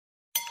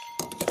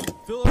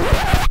Fill it.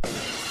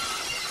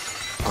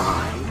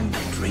 I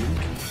drink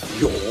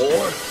your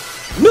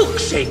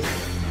milkshake.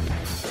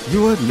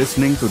 You are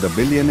listening to the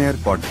Billionaire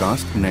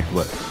Podcast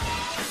Network.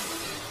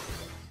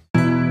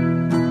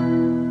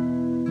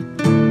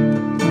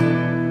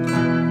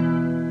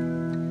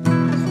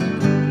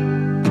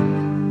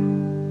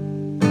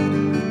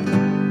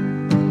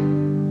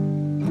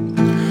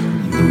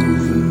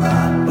 Moving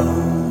my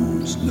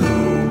bones,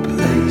 no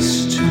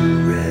place to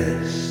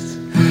rest.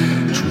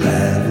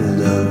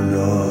 Traveled up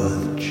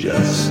north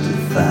just to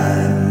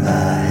find my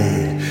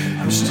head.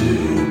 I'm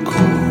still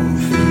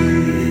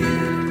corn-fed.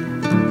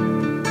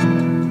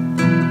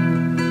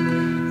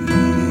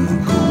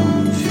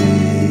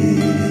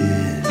 Corn-fed.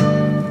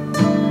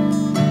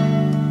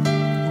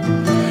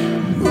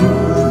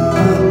 Moving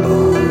my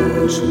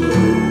bones, no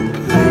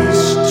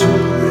place to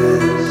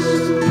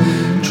rest.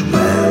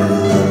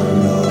 Traveled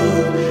up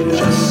north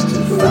just to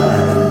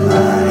find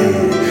my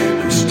head.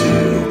 I'm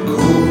still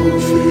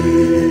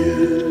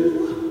corn-fed.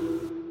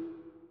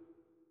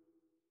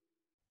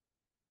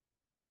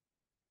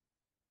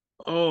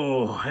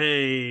 Oh,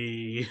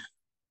 hey.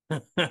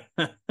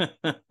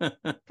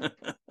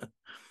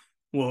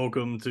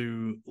 Welcome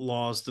to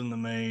Lost in the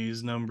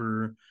Maze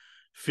number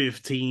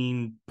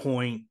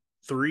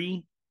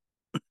 15.3.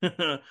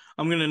 I'm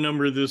going to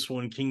number this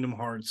one Kingdom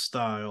Hearts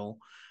style.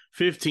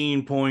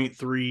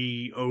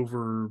 15.3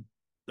 over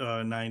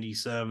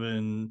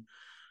 97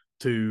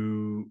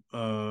 to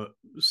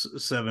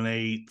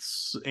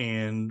 7/8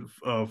 and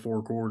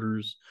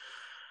 4/4.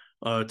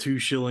 2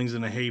 shillings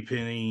and a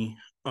halfpenny.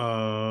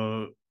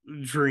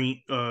 Dreaming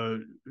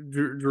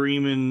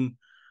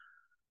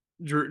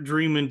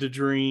to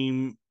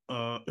dream.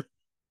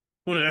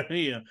 Whatever.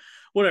 Yeah,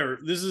 whatever.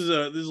 This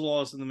is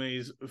Lost in the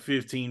Maze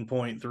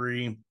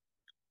 15.3.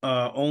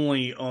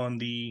 Only on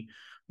the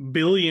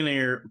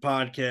Billionaire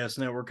Podcast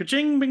Network.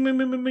 Ka-ching, bing, bing,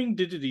 bing, bing, bing,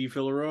 did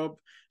filler up,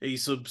 a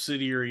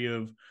subsidiary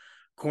of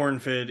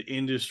Corn-Fed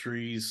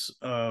Industries.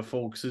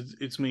 Folks,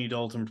 it's me,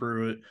 Dalton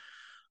Pruitt.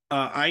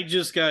 I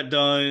just got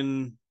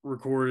done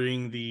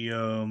recording the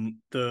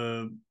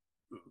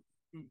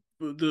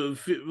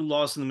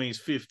Lost in the Maze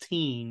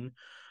 15.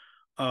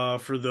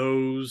 For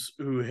those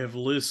who have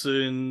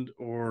listened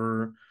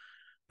or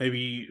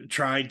maybe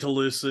tried to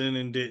listen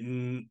and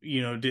didn't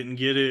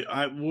get it,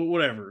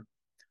 whatever.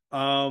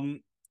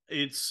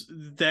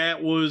 That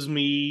was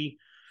me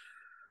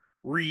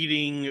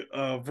reading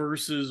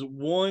verses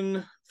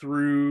 1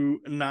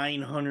 through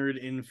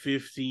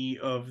 950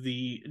 of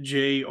the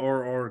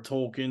J.R.R.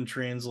 Tolkien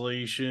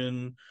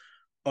translation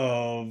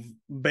of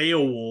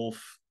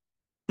Beowulf.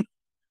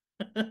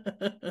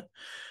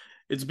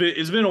 It's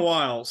been a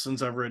while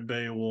since I've read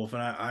Beowulf,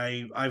 and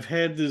I've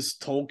had this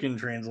Tolkien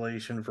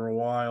translation for a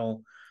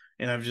while,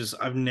 and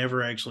I've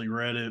never actually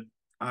read it.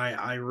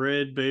 I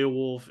read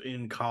Beowulf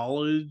in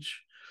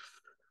college.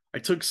 I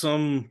took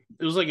it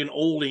was like an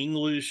old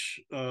English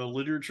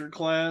literature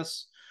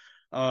class,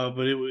 but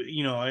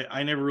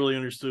I never really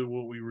understood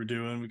what we were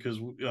doing because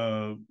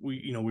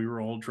we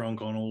were all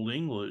drunk on old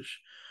English.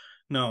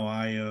 No,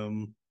 I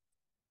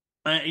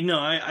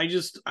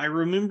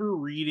remember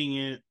reading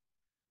it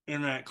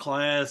in that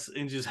class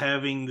and just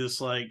having this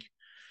like,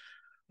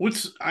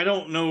 I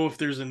don't know if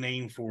there's a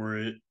name for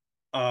it.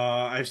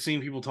 I've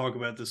seen people talk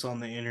about this on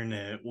the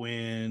internet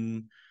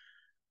when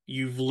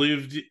you've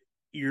lived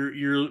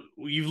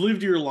you've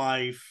lived your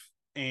life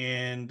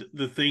and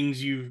the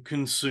things you've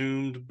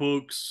consumed,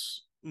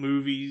 books,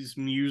 movies,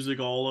 music,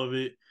 all of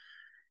it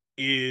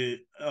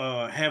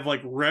have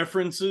like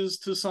references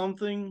to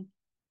something.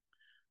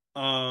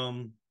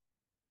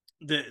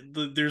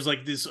 There's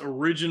like this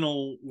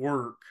original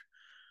work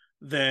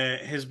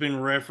that has been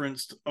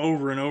referenced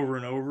over and over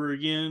and over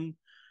again,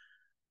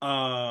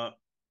 to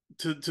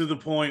the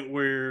point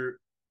where,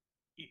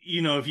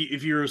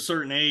 if you're a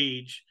certain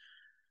age,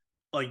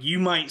 like you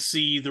might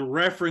see the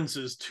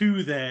references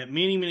to that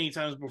many, many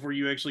times before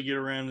you actually get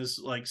around to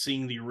like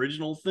seeing the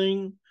original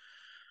thing.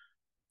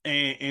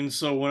 And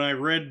so when I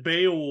read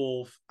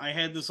Beowulf, I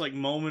had this like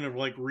moment of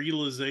like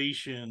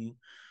realization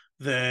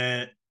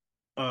that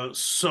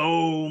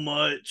so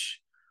much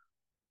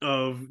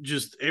of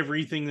just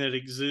everything that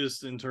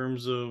exists in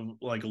terms of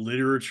like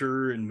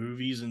literature and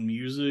movies and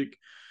music,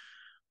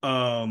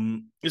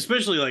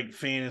 especially like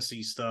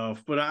fantasy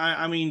stuff, but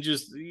I mean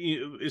just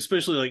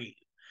especially like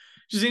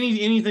just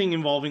anything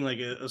involving like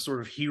a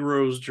sort of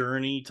hero's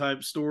journey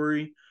type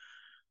story.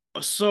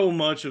 So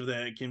much of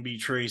that can be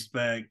traced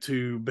back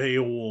to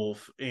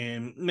Beowulf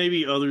and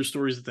maybe other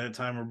stories at that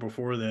time or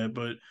before that,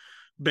 but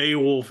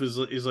Beowulf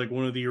is like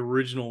one of the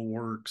original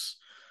works.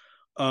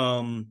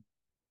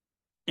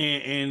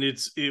 And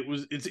it's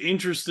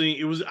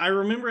interesting. I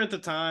remember at the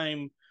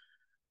time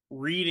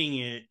reading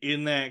it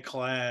in that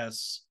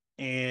class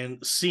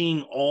and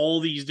seeing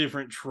all these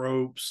different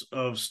tropes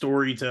of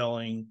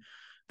storytelling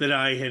that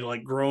I had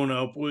like grown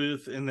up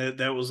with, and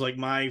that was like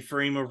my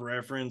frame of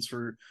reference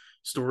for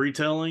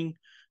storytelling,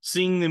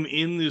 seeing them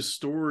in this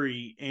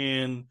story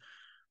and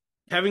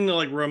having to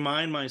like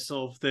remind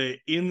myself that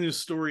in this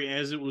story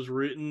as it was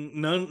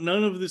written, none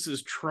of this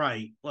is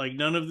trite. Like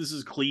none of this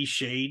is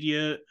cliched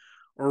yet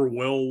or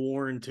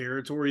well-worn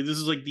territory. This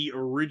is like the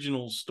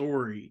original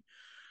story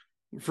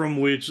from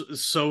which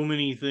so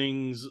many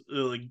things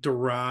like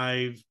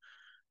derive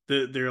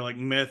their like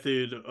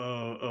method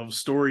of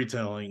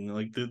storytelling,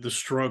 like the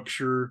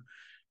structure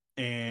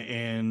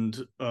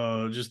and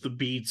just the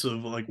beats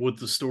of like what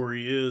the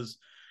story is.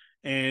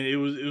 And it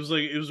was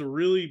a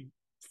really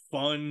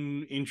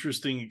fun,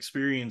 interesting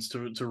experience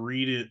to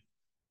read it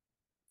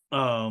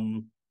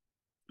um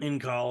in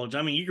college.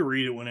 I mean, you can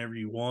read it whenever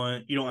you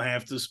want. You don't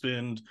have to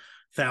spend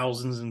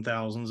thousands and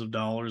thousands of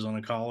dollars on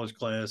a college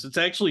class. It's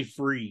actually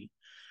free.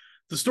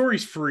 The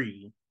story's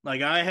free.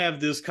 Like I have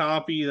this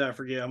copy that I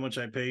forget how much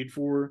I paid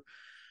for.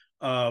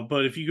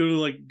 But if you go to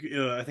like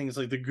I think it's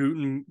like the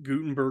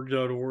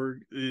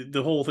Gutenberg.org,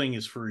 the whole thing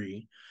is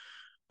free.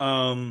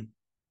 Um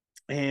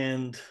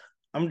and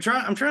I'm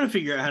trying to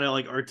figure out how to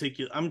like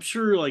articulate. I'm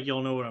sure like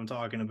y'all know what I'm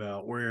talking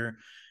about, where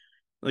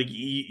like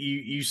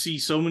you see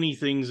so many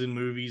things in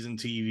movies and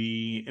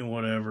TV and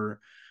whatever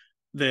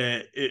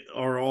that it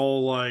are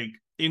all like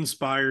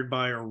inspired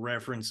by or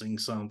referencing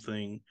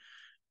something,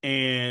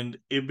 and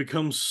it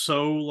becomes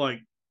so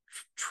like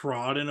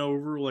trodden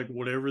over like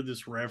whatever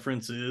this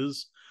reference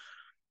is,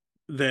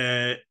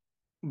 that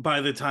by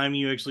the time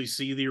you actually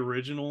see the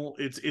original,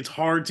 it's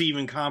hard to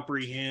even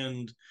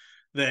comprehend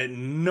that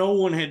no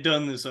one had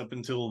done this up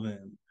until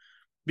then,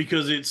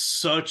 because it's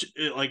such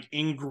like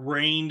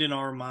ingrained in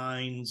our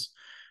minds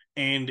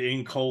and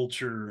in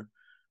culture,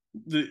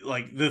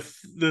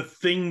 the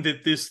thing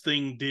that this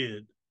thing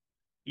did,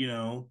 you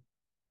know.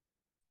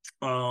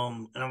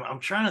 And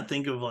I'm trying to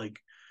think of a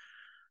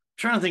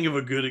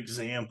good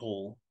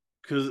example,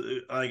 because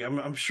like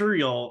I'm sure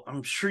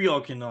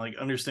y'all can like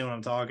understand what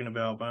I'm talking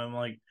about, but I'm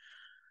like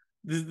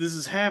this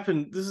has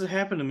happened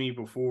to me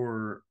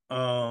before.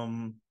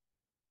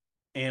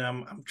 And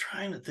I'm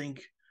trying to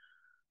think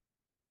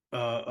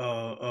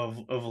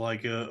of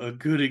like a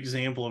good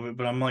example of it,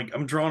 but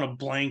I'm drawing a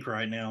blank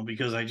right now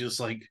because I just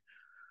like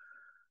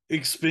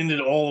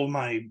expended all of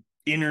my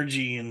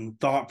energy and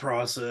thought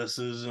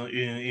processes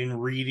in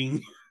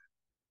reading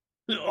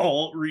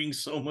all reading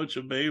so much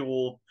of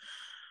Beowulf.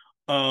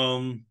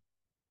 Um,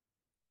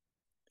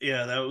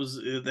 yeah, that was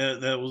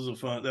a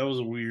fun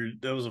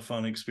that was a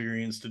fun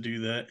experience to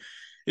do that.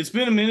 It's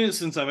been a minute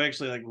since I've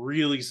actually like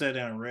really sat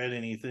down and read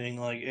anything.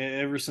 Like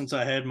ever since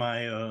I had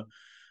my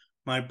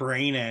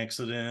brain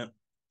accident,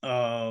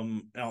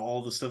 and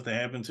all the stuff that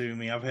happened to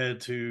me, I've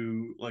had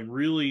to like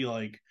really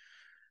like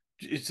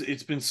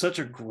it's been such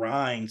a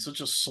grind,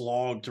 such a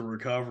slog to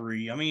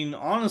recovery. I mean,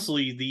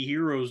 honestly, the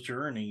hero's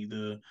journey,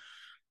 the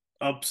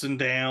ups and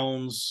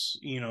downs,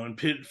 and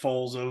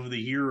pitfalls of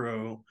the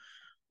hero.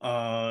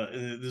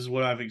 This is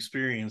what I've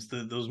experienced.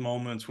 Those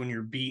moments when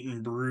you're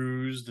beaten,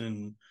 bruised,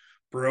 and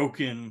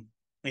broken,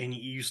 and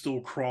you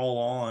still crawl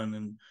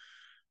on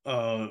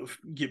and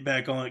get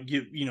back on,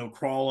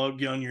 crawl up,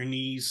 get on your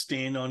knees,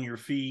 stand on your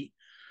feet,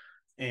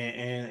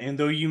 and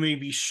though you may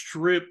be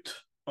stripped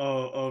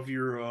of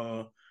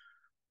your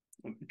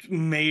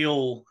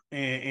mail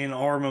and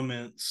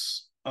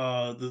armaments,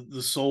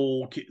 the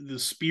soul, the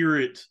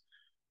spirit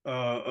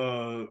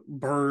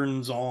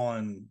burns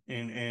on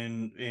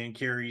and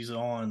carries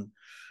on.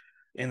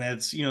 And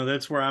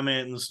that's where I'm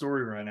at in the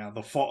story right now.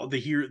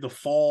 The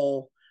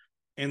fall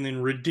and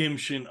then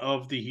redemption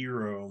of the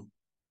hero,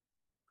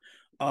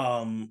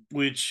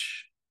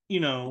 which,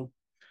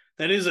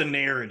 that is a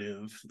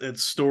narrative,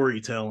 that's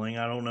storytelling.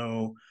 I don't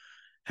know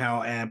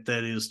how apt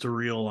that is to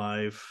real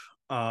life.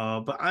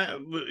 But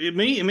it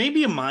may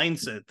be a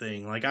mindset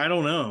thing. Like I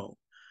don't know.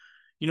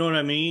 You know what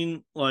I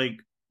mean? Like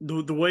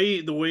the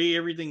way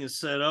everything is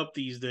set up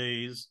these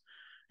days,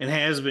 and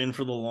has been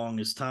for the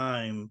longest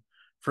time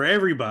for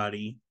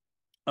everybody.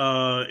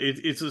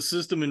 It's a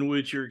system in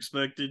which you're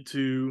expected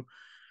to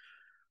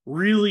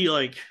really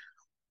like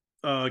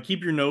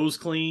keep your nose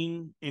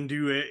clean and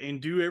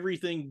do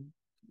everything.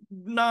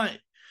 Not,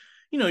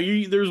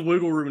 there's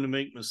wiggle room to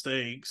make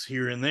mistakes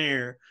here and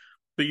there,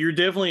 but you're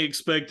definitely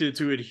expected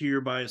to adhere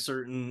by a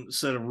certain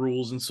set of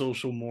rules and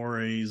social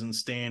mores and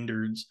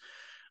standards.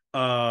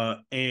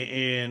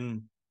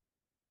 And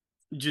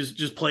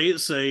just play it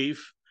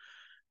safe,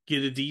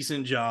 get a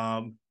decent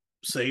job,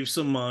 save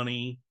some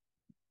money,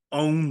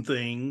 own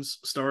things,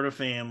 start a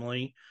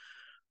family,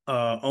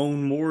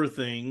 own more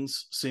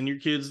things, send your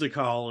kids to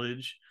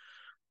college,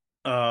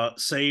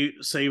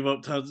 save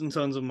up tons and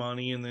tons of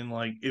money, and then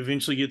like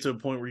eventually get to a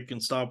point where you can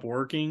stop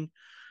working.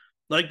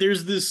 Like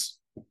there's this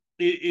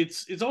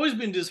it's always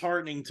been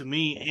disheartening to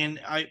me, and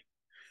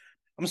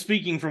I'm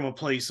speaking from a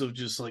place of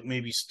just like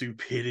maybe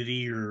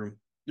stupidity or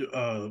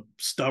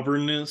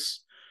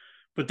stubbornness,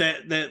 but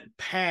that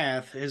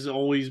path has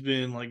always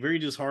been like very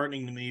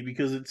disheartening to me,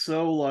 because it's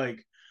so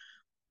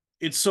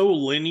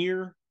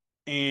linear,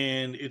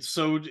 and it's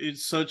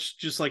such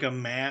just like a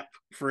map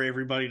for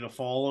everybody to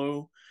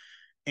follow.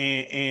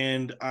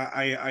 And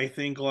I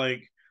think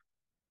like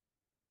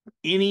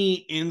any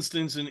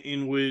instance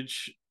in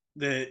which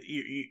that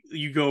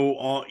you go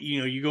all,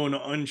 you go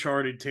into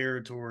uncharted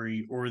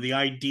territory, or the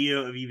idea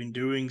of even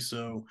doing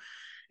so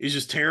is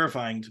just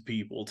terrifying to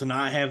people, to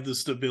not have the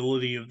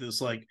stability of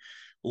this like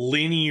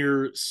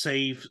linear,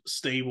 safe,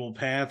 stable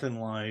path in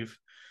life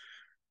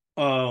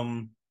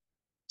um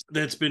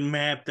that's been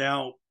mapped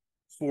out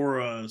for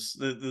us,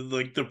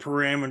 like the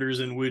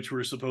parameters in which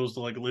we're supposed to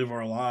like live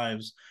our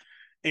lives.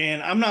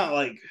 And I'm not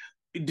like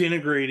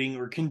denigrating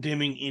or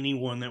condemning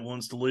anyone that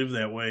wants to live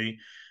that way.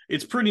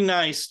 It's pretty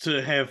nice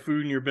to have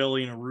food in your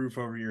belly and a roof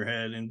over your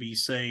head and be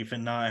safe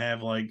and not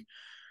have like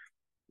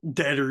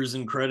debtors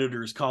and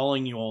creditors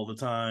calling you all the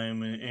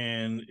time,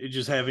 and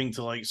just having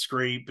to like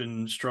scrape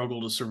and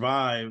struggle to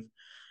survive.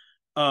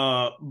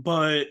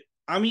 But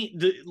I mean,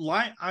 the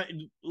life,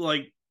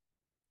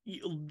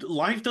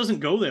 life doesn't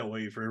go that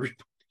way for everybody.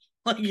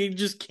 Like it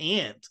just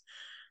can't.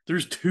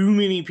 There's too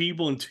many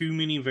people and too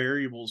many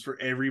variables for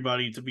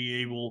everybody to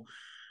be able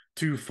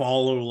to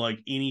follow like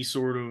any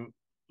sort of,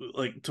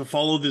 like, to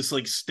follow this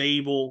like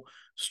stable,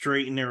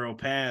 straight and narrow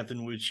path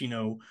in which,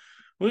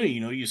 well,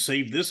 you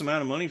save this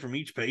amount of money from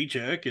each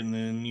paycheck, and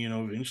then,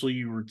 eventually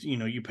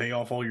you pay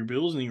off all your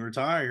bills and you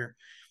retire.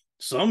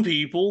 Some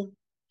people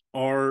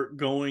are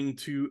going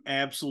to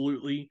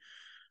absolutely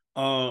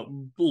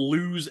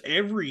lose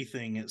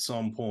everything at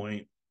some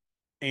point,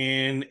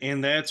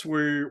 and that's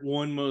where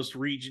one must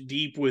reach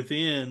deep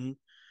within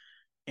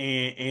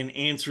and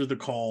answer the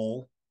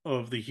call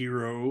of the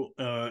hero,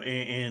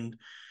 and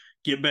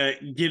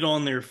get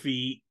on their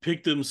feet,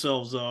 pick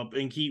themselves up,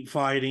 and keep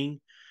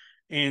fighting,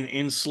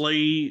 and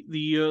slay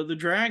the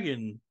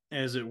dragon,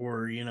 as it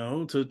were.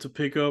 To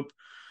pick up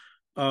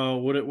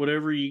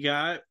whatever you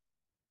got.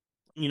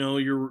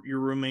 Your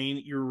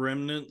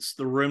remnants,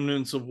 the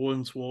remnants of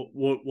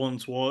what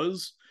once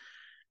was,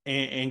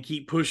 and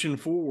keep pushing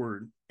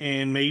forward,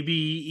 and maybe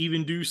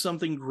even do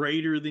something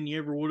greater than you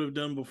ever would have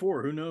done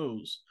before. Who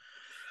knows?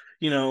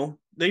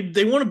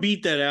 They want to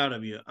beat that out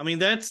of you. I mean,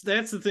 that's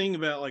the thing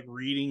about like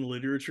reading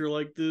literature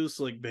like this,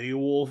 like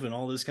Beowulf and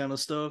all this kind of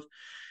stuff.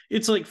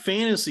 It's like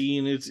fantasy,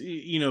 and it's,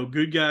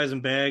 good guys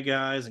and bad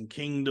guys and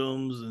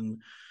kingdoms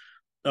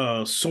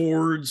and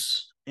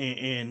swords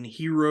and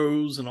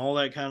heroes and all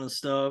that kind of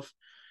stuff.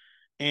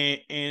 And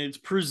it's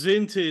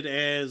presented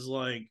as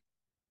like,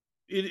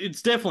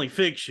 it's definitely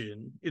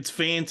fiction, it's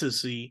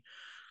fantasy,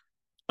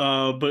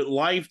 but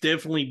life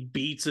definitely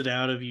beats it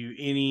out of you.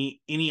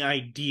 Any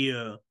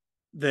idea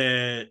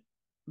that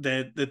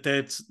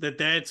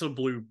that's a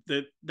blue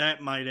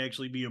that might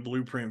actually be a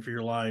blueprint for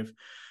your life,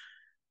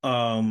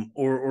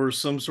 or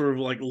some sort of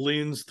like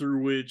lens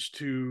through which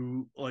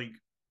to like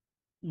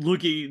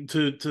look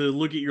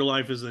at your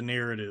life as a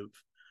narrative,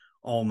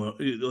 almost.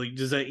 Like,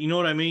 does that, you know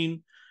what I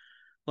mean?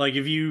 Like,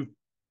 if you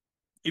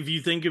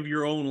think of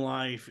your own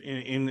life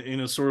in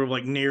a sort of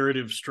like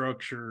narrative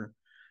structure,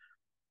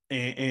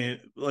 and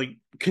like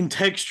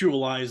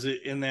contextualize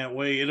it in that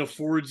way, it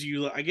affords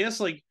you, I guess,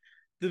 like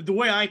the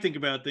way I think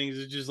about things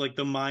is just like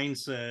the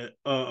mindset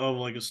of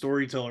like a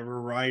storyteller or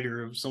a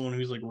writer, of someone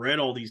who's like read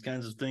all these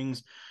kinds of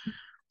things,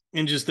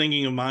 and just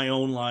thinking of my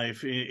own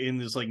life in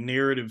this like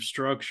narrative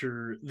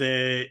structure,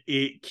 that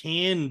it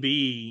can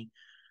be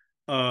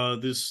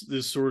this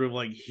sort of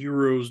like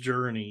hero's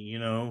journey,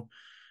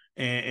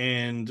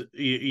 and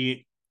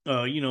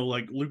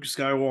like Luke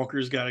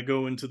Skywalker's got to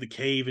go into the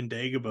cave in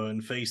Dagobah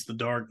and face the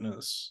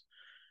darkness,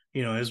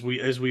 as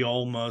we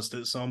all must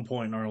at some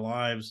point in our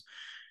lives.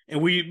 And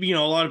a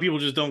lot of people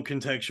just don't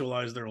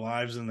contextualize their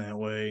lives in that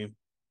way,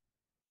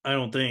 I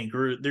don't think,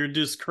 or they're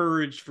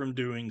discouraged from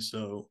doing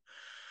so.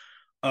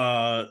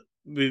 uh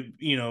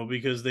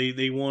because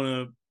they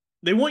want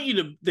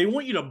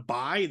you to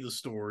buy the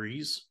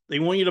stories, they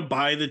want you to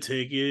buy the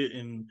ticket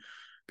and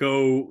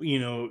go,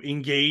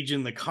 engage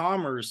in the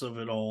commerce of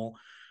it all.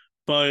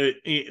 But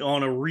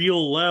on a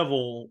real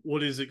level,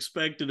 what is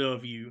expected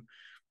of you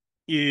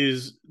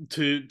is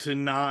to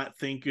not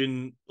think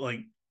in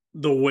like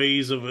the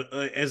ways of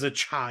as a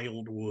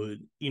child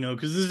would,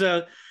 because this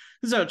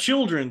is how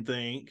children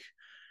think.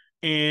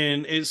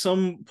 And at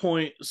some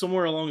point,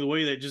 somewhere along the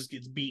way, that just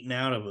gets beaten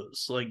out of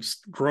us. Like,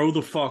 grow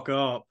the fuck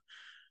up,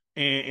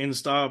 and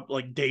stop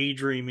like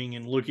daydreaming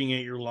and looking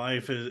at your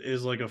life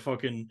as like a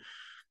fucking,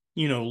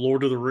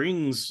 Lord of the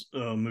Rings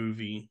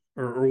movie,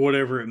 or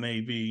whatever it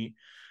may be.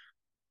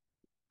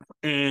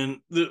 And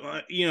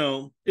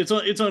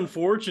it's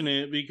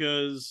unfortunate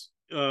because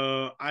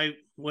I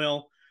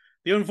well,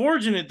 the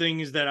unfortunate thing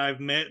is that I've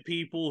met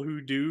people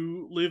who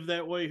do live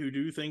that way, who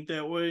do think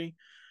that way,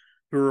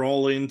 who are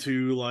all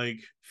into like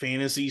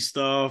fantasy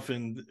stuff,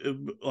 and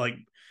like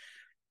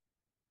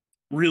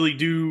really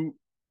do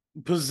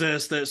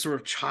possess that sort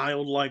of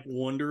childlike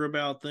wonder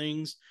about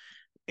things,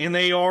 and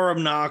they are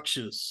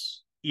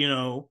obnoxious.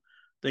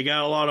 They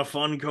got a lot of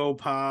Funko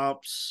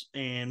Pops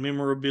and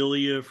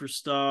memorabilia for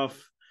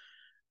stuff,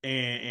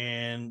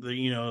 and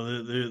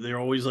they're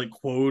always like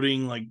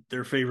quoting like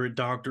their favorite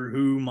Doctor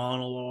Who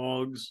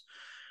monologues,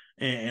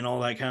 and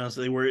all that kind of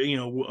stuff. They wear,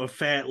 a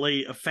fat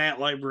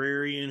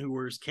librarian who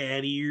wears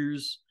cat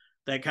ears,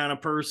 that kind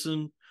of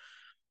person.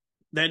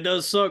 That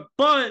does suck,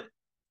 but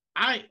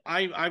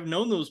I've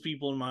known those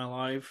people in my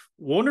life.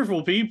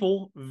 Wonderful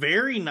people,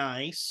 very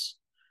nice.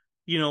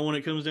 When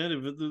it comes down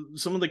to it,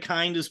 some of the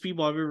kindest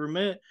people I've ever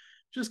met,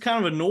 just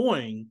kind of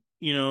annoying.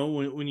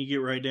 When you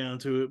get right down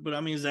to it. But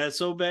I mean, is that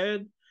so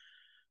bad?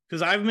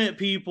 Because I've met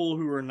people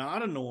who are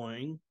not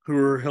annoying, who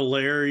are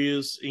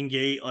hilarious,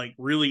 engage, like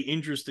really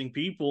interesting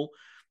people,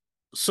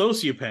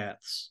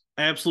 sociopaths,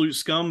 absolute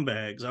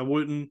scumbags. I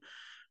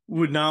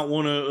would not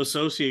want to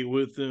associate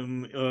with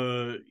them,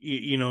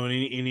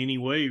 in any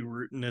way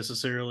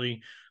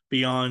necessarily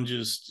beyond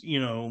just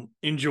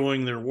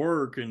enjoying their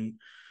work and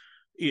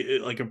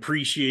like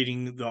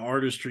appreciating the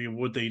artistry of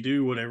what they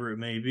do, whatever it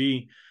may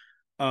be.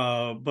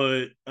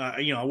 But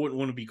I wouldn't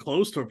want to be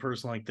close to a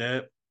person like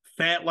that.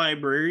 Fat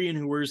librarian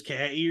who wears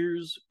cat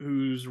ears,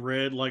 who's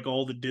read like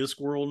all the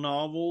Discworld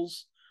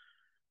novels,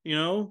 you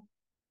know,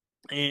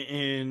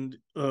 and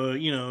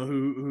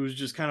who's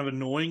just kind of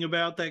annoying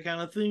about that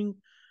kind of thing.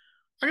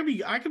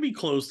 I could be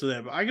close to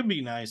that, but I could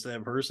be nice to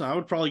that person. I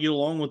would probably get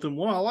along with them.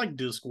 Well, I like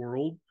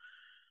Discworld.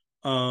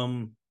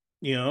 Um,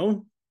 you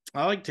know,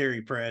 I like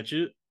Terry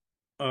Pratchett.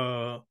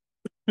 Uh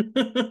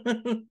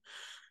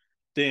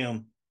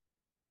damn.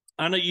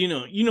 I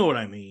know what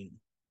I mean.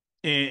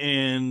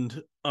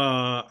 And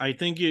I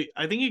think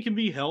it can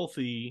be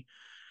healthy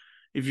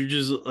if you're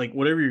just like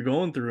whatever you're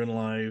going through in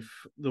life.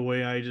 The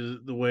way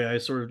I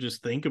sort of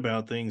just think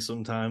about things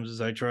sometimes is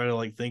I try to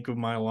like think of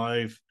my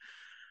life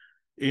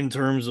in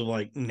terms of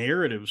like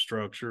narrative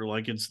structure,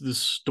 like it's this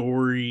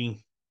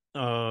story.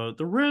 The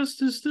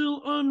rest is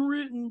still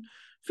unwritten.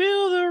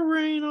 Feel the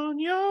rain on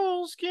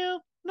your skin.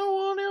 No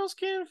one else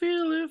can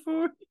feel it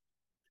for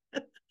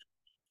you.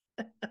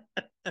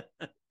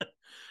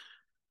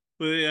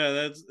 But yeah,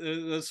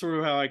 that's sort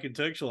of how I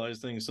contextualize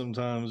things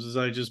sometimes. Is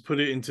I just put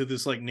it into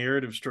this like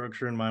narrative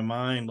structure in my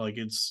mind, like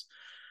it's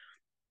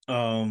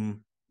um,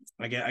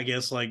 I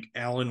guess like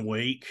Alan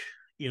Wake.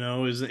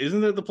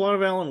 Isn't that the plot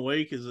of Alan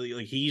Wake? Is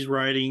like he's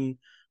writing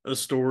a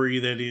story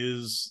that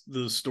is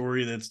the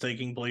story that's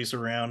taking place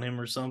around him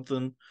or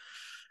something.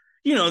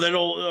 That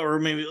old, or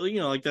maybe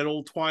like that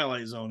old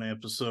Twilight Zone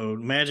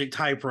episode, Magic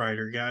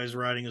Typewriter guy's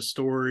writing a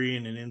story,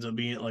 and it ends up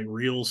being like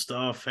real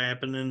stuff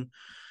happening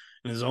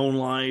in his own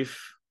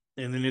life,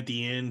 and then at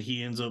the end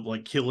he ends up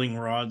like killing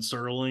Rod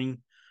Serling.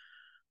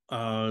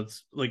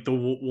 It's like the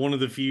one of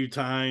the few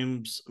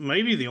times,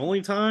 maybe the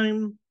only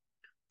time,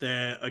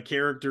 that a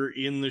character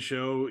in the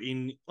show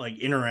in like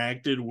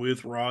interacted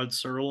with Rod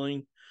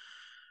Serling.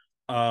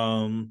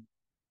 Um,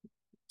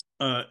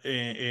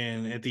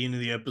 and at the end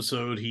of the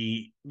episode,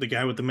 the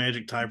guy with the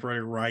magic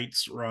typewriter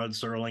writes Rod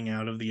Serling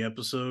out of the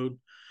episode.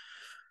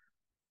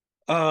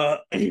 Uh,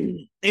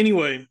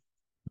 anyway,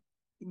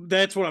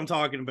 that's what I'm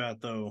talking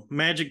about though.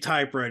 Magic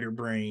typewriter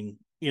brain.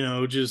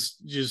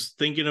 Just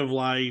thinking of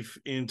life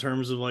in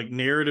terms of like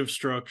narrative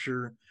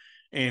structure,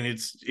 and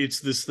it's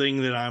this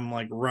thing that I'm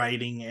like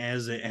writing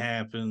as it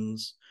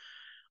happens.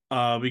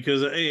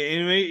 Because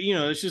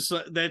it's just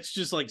that's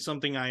just like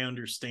something I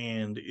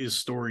understand is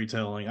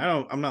storytelling.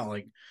 I'm not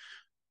like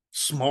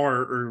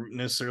smart or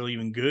necessarily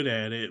even good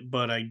at it,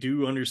 but I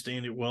do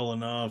understand it well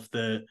enough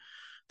that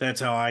that's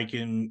how I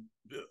can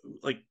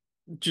like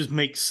just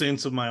make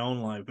sense of my own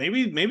life.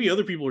 Maybe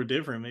other people are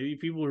different. Maybe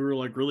people who are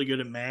like really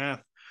good at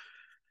math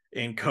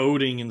and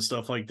coding and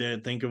stuff like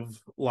that think of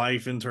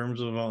life in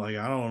terms of like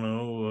I don't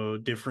know,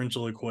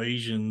 differential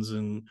equations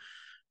and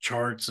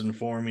charts and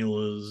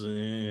formulas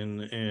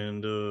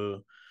and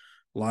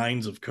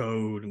lines of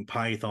code and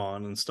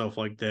Python and stuff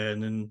like that.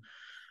 And then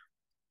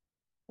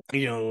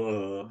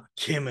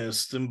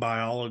chemists and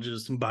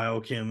biologists and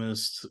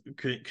biochemists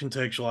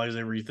contextualize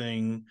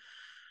everything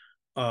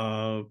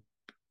uh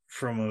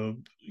from a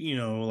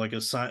like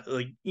a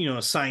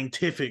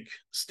scientific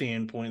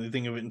standpoint. They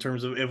think of it in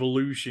terms of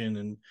evolution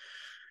and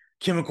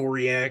chemical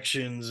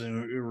reactions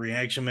and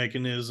reaction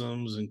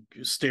mechanisms and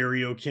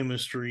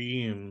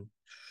stereochemistry and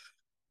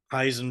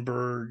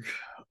Heisenberg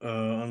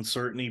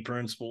uncertainty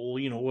principle,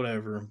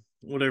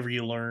 whatever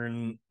you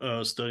learn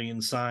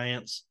studying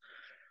science.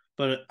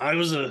 But I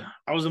was a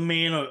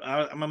man of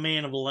I'm a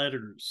man of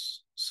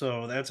letters,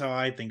 so that's how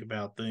I think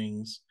about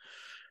things.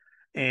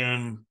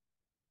 And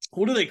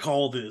what do they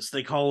call this?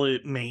 They call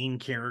it main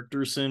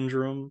character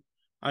syndrome,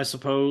 I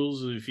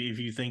suppose. If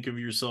you think of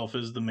yourself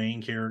as the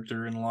main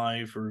character in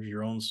life or of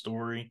your own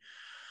story.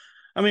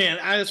 I mean,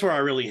 that's where I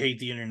really hate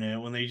the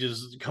internet, when they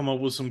just come up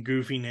with some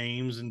goofy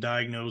names and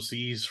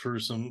diagnoses for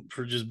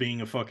just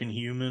being a fucking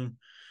human.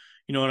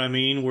 You know what I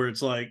mean? Where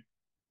it's like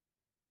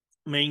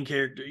main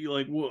character, you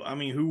like, well, I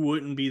mean, who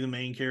wouldn't be the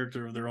main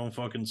character of their own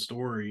fucking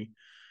story?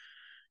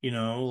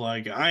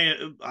 Like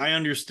I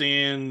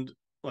understand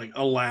like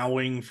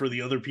allowing for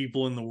the other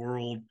people in the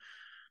world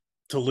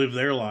to live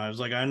their lives.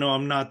 Like I know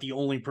I'm not the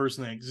only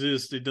person that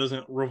exists. It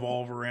doesn't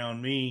revolve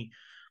around me,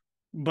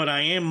 but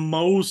I am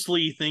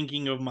mostly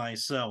thinking of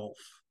myself.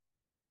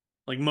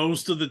 Like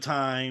most of the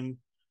time,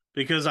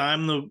 because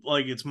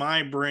it's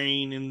my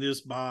brain in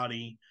this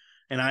body,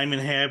 and I'm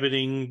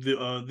inhabiting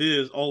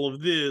this all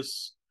of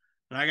this,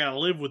 and I got to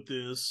live with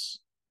this,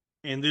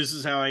 and this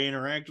is how I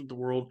interact with the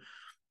world.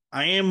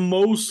 I am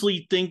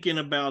mostly thinking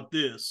about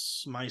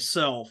this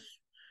myself,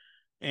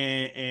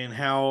 and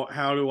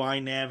how do I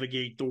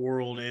navigate the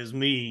world as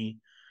me.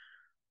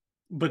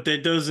 But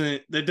that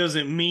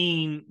doesn't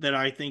mean that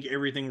I think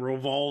everything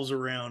revolves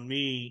around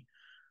me,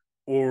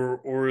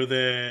 or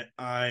that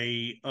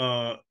I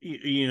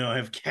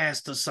have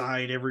cast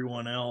aside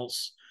everyone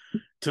else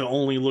to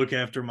only look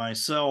after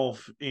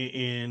myself as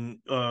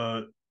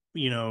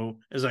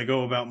I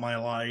go about my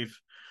life.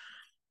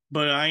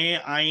 But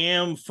I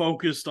am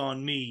focused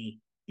on me.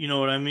 You know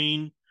what I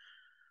mean?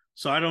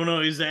 So I don't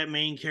know, is that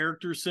main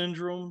character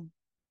syndrome,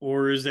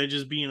 or is that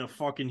just being a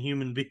fucking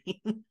human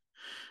being?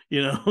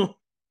 you know?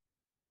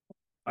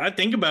 I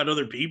think about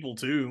other people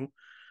too.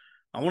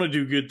 I want to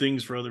do good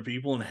things for other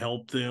people and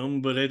help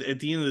them, but at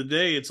the end of the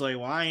day, it's like,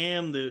 well,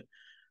 I'm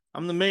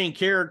the main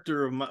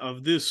character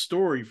of this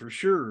story for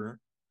sure.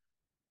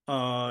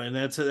 And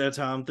that's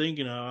how I'm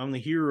thinking of. I'm the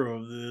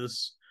hero of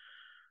this.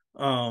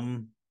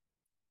 Um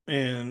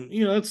and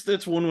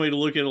that's one way to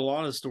look at a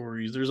lot of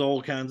stories. There's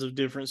all kinds of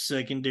different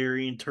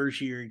secondary and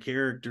tertiary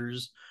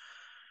characters.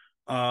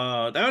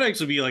 That would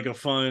actually be like a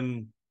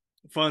fun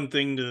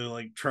thing to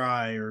like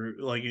try, or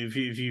like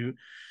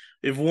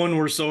if one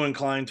were so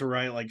inclined to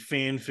write like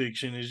fan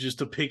fiction, is just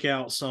to pick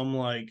out some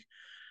like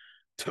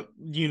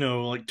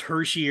like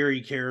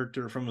tertiary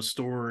character from a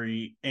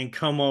story and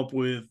come up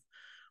with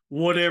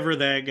whatever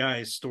that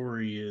guy's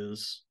story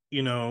is,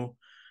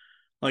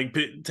 like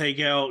take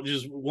out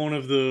just one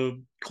of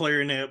the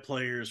clarinet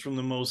players from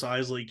the Mos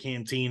Eisley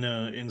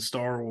Cantina in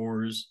Star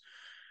Wars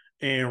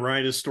and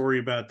write a story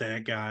about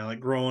that guy, like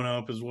growing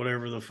up as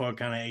whatever the fuck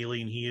kind of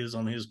alien he is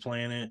on his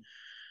planet,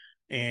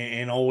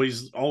 and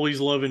always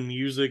loving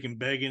music and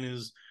begging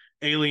his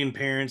alien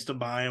parents to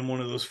buy him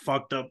one of those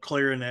fucked up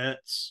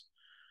clarinets,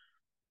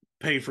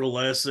 pay for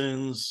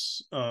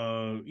lessons,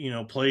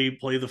 play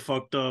the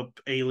fucked up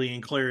alien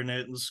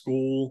clarinet in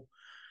school,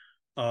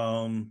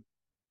 um,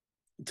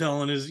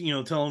 telling his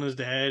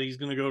dad he's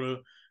gonna go to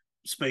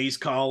space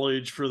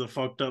college for the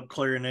fucked up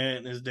clarinet,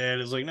 and his dad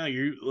is like, no,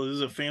 this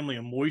is a family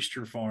of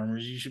moisture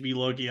farmers. You should be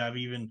lucky I've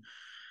even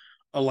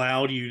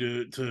allowed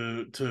you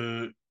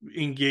to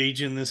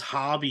engage in this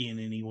hobby in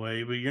any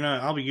way. But you're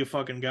not. I'll be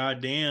fucking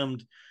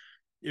goddamned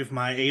if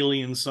my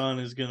alien son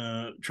is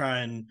gonna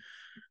try and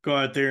go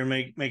out there and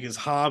make his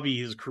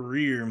hobby his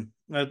career.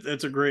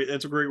 That's a great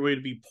way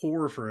to be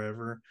poor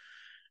forever.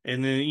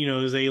 And then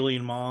his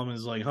alien mom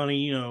is like, honey,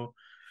 you,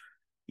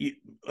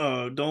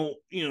 don't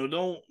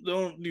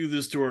do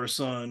this to our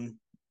son.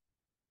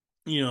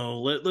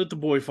 Let the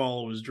boy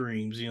follow his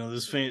dreams.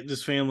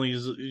 This family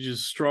is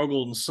just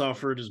struggled and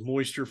suffered as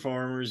moisture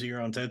farmers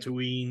here on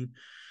Tatooine,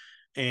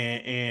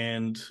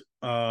 and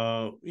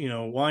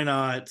why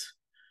not?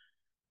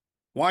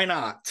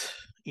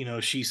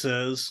 She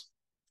says.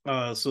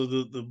 So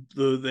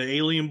the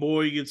alien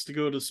boy gets to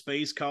go to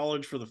space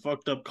college for the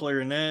fucked up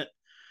clarinet,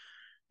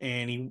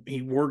 and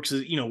he works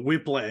as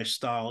whiplash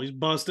style. He's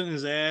busting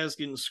his ass,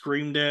 getting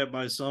screamed at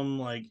by some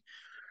like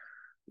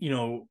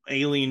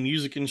alien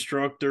music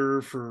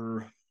instructor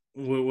for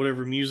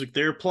whatever music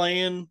they're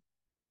playing,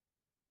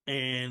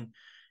 and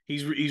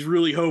he's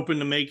really hoping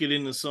to make it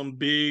into some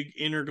big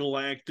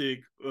intergalactic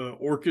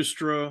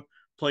orchestra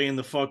playing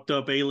the fucked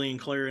up alien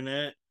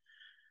clarinet.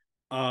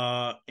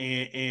 And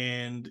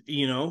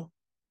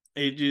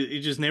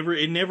it just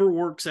never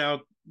works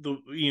out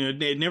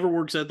it never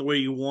works out the way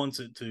he wants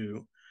it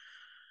to.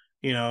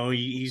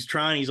 He's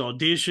trying, he's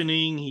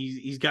auditioning,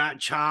 he's got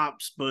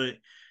chops, but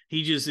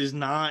he just is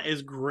not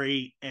as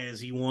great as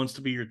he wants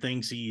to be or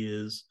thinks he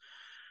is.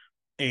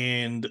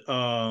 And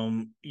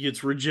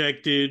gets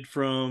rejected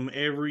from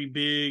every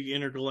big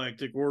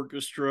intergalactic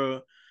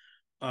orchestra.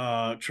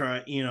 And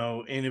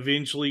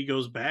eventually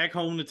goes back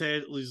home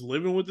to he's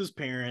living with his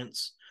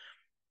parents,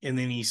 and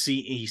then he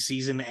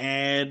sees an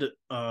ad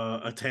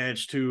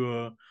attached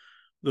to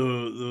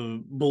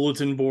the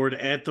bulletin board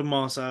at the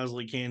Mos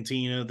Eisley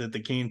Cantina that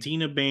the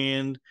Cantina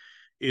band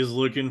is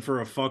looking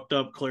for a fucked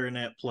up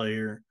clarinet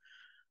player.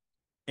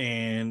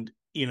 And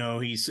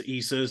he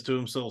says to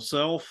himself,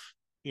 "Self,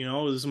 this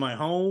is my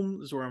home.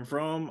 This is where I'm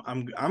from.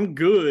 I'm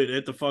good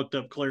at the fucked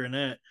up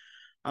clarinet.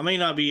 I may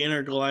not be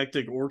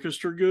intergalactic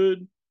orchestra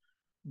good,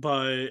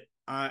 but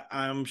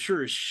I'm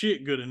sure as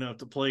shit good enough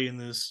to play in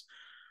this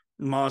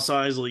Mos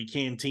Eisley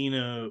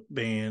Cantina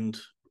band,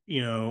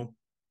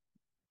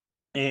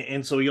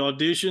 and so he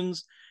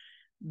auditions.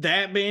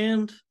 That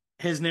band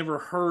has never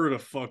heard a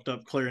fucked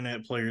up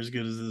clarinet player as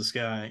good as this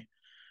guy.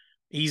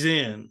 He's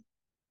in,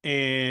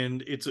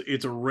 and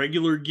it's a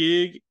regular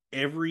gig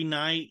every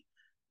night.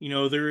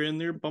 They're in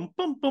there, bum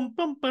bum bum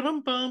bum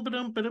bum bum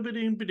bum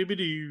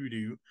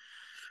bum.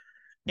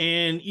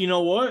 And you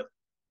know what?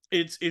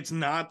 It's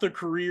not the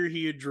career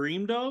he had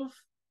dreamed of.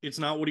 It's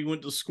not what he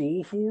went to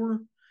school for.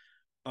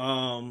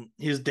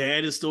 His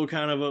dad is still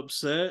kind of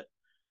upset,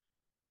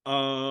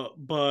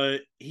 but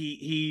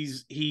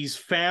he's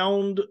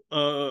found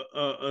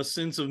a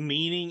sense of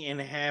meaning and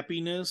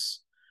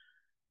happiness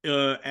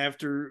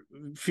after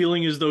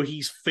feeling as though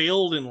he's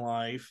failed in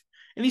life,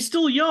 and he's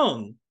still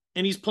young.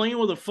 and he's playing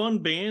with a fun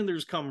band.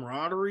 There's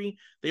camaraderie.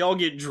 They all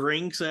get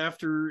drinks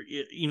after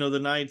the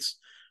night's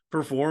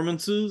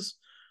performances.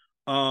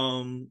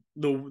 The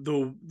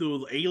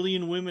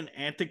alien women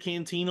at the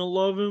cantina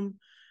love him,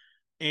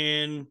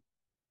 and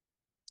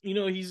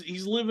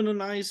he's living a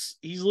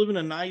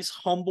nice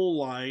humble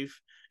life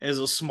as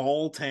a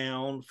small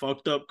town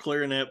fucked up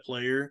clarinet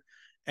player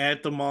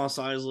at the Moss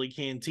Isley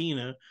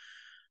Cantina.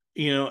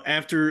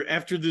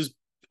 After this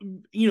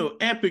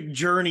epic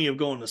journey of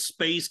going to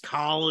space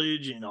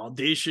college and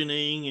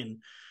auditioning and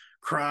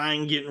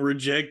crying, getting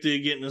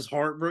rejected, getting his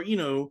heart broke.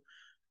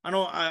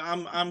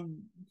 I'm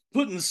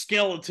putting the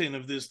skeleton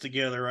of this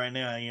together right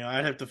now.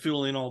 I'd have to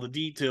fill in all the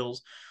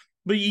details,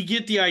 but you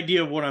get the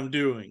idea of what I'm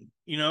doing.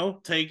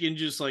 Taking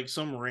just like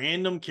some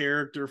random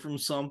character from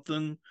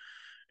something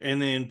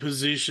and then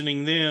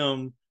positioning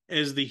them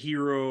as the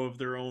hero of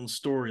their own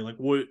story. Like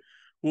what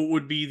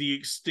would be the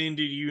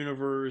extended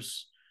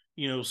universe,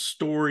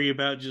 story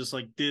about just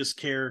like this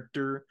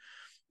character.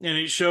 And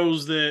it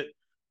shows that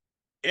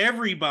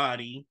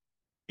everybody,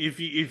 if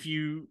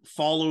you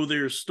follow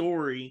their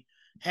story,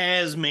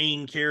 has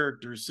main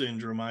character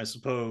syndrome, I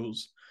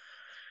suppose.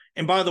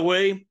 And by the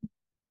way,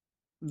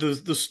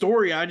 the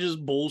story I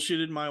just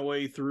bullshitted my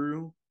way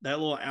through, that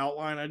little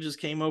outline I just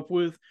came up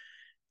with,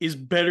 is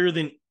better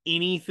than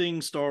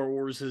anything Star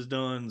Wars has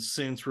done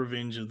since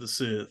Revenge of the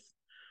Sith.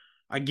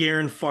 I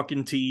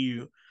guarantee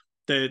you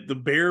that the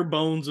bare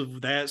bones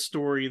of that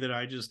story that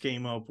I just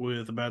came up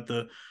with about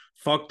the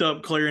fucked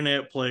up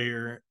clarinet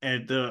player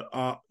at the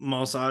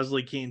Mos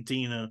Eisley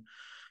Cantina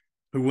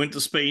who went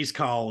to space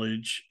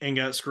college and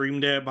got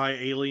screamed at by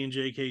alien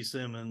J.K.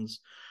 Simmons,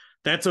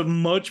 that's a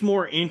much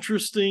more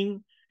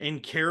interesting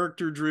and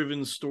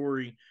character-driven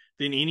story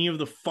than any of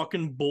the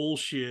fucking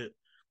bullshit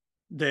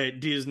that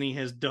Disney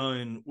has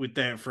done with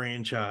that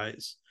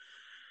franchise.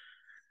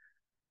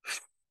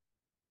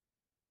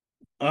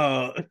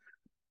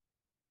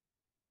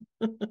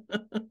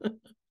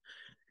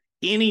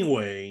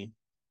 Anyway,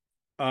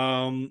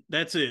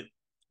 that's it.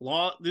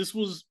 This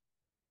was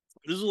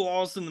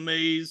Lost in the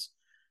Maze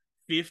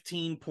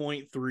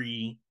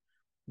 15.3.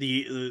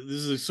 This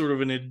is sort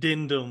of an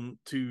addendum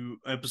to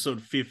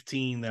episode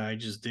 15 that I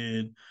just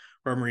did,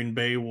 where I'm reading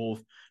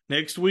Beowulf.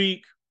 Next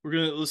week,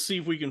 let's see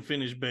if we can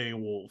finish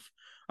Beowulf.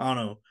 I don't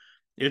know.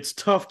 It's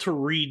tough to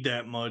read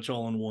that much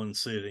all in one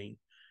sitting.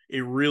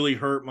 It really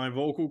hurt my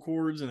vocal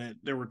cords, and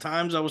there were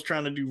times I was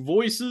trying to do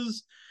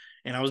voices,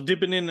 and I was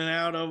dipping in and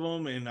out of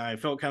them, and I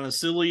felt kind of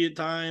silly at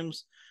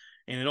times,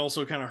 and it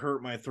also kind of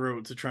hurt my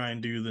throat to try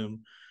and do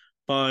them.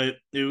 But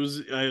it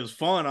was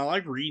fun. I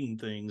like reading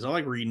things. I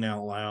like reading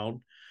out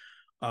loud.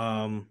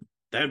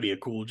 That'd be a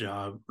cool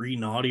job.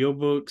 Reading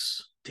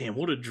audiobooks. Damn,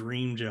 what a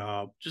dream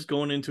job. Just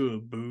going into a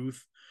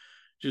booth,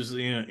 just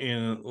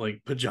in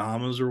like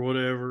pajamas or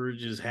whatever,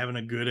 just having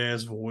a good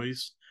ass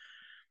voice.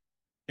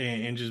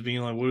 And just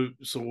being like, what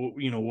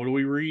are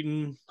we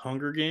reading?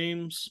 Hunger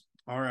Games?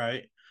 All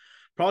right.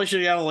 Probably should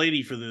have got a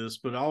lady for this,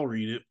 but I'll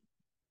read it.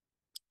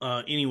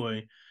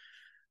 Anyway,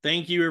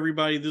 thank you,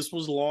 everybody. This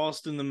was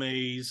Lost in the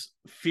Maze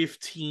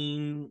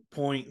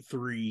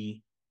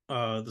 15.3,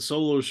 the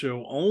solo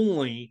show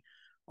only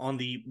on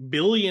the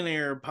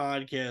Billionaire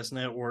Podcast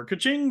Network.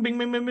 Ka-ching, bing,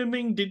 bing, bing, bing,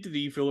 bing, did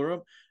filler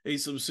up, a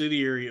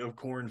subsidiary of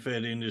Corn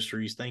Fed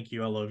Industries. Thank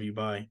you. I love you.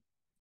 Bye.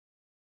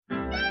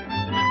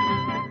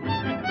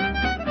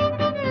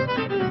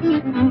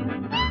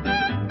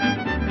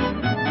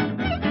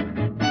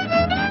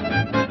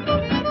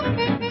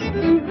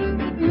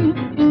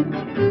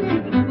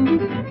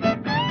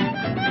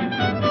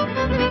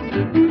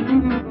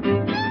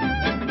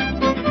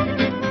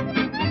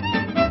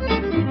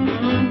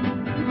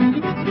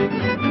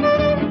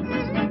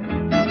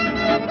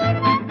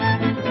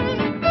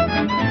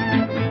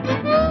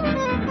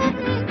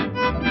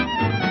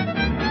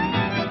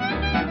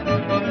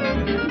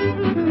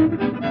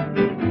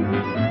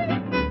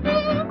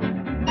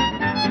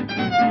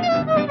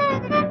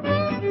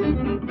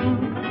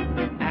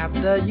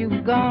 After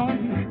you've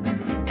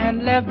gone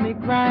and left me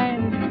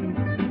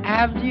crying,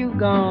 after you've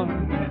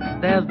gone,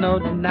 there's no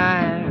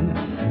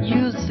denying.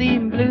 You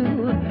seem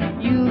blue,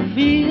 you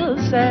feel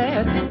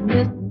sad,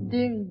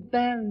 Mr.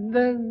 Van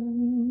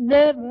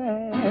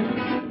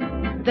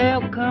never.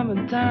 There'll come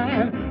a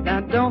time,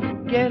 now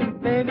don't forget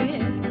it,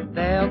 baby.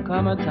 There'll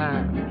come a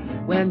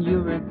time when you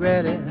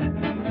regret it.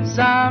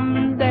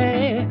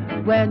 Someday,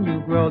 when you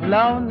grow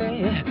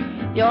lonely,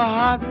 your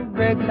heart will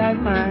break like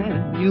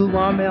mine. You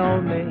want me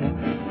only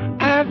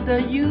after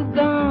you've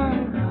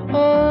gone.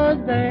 Oh,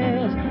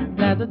 there's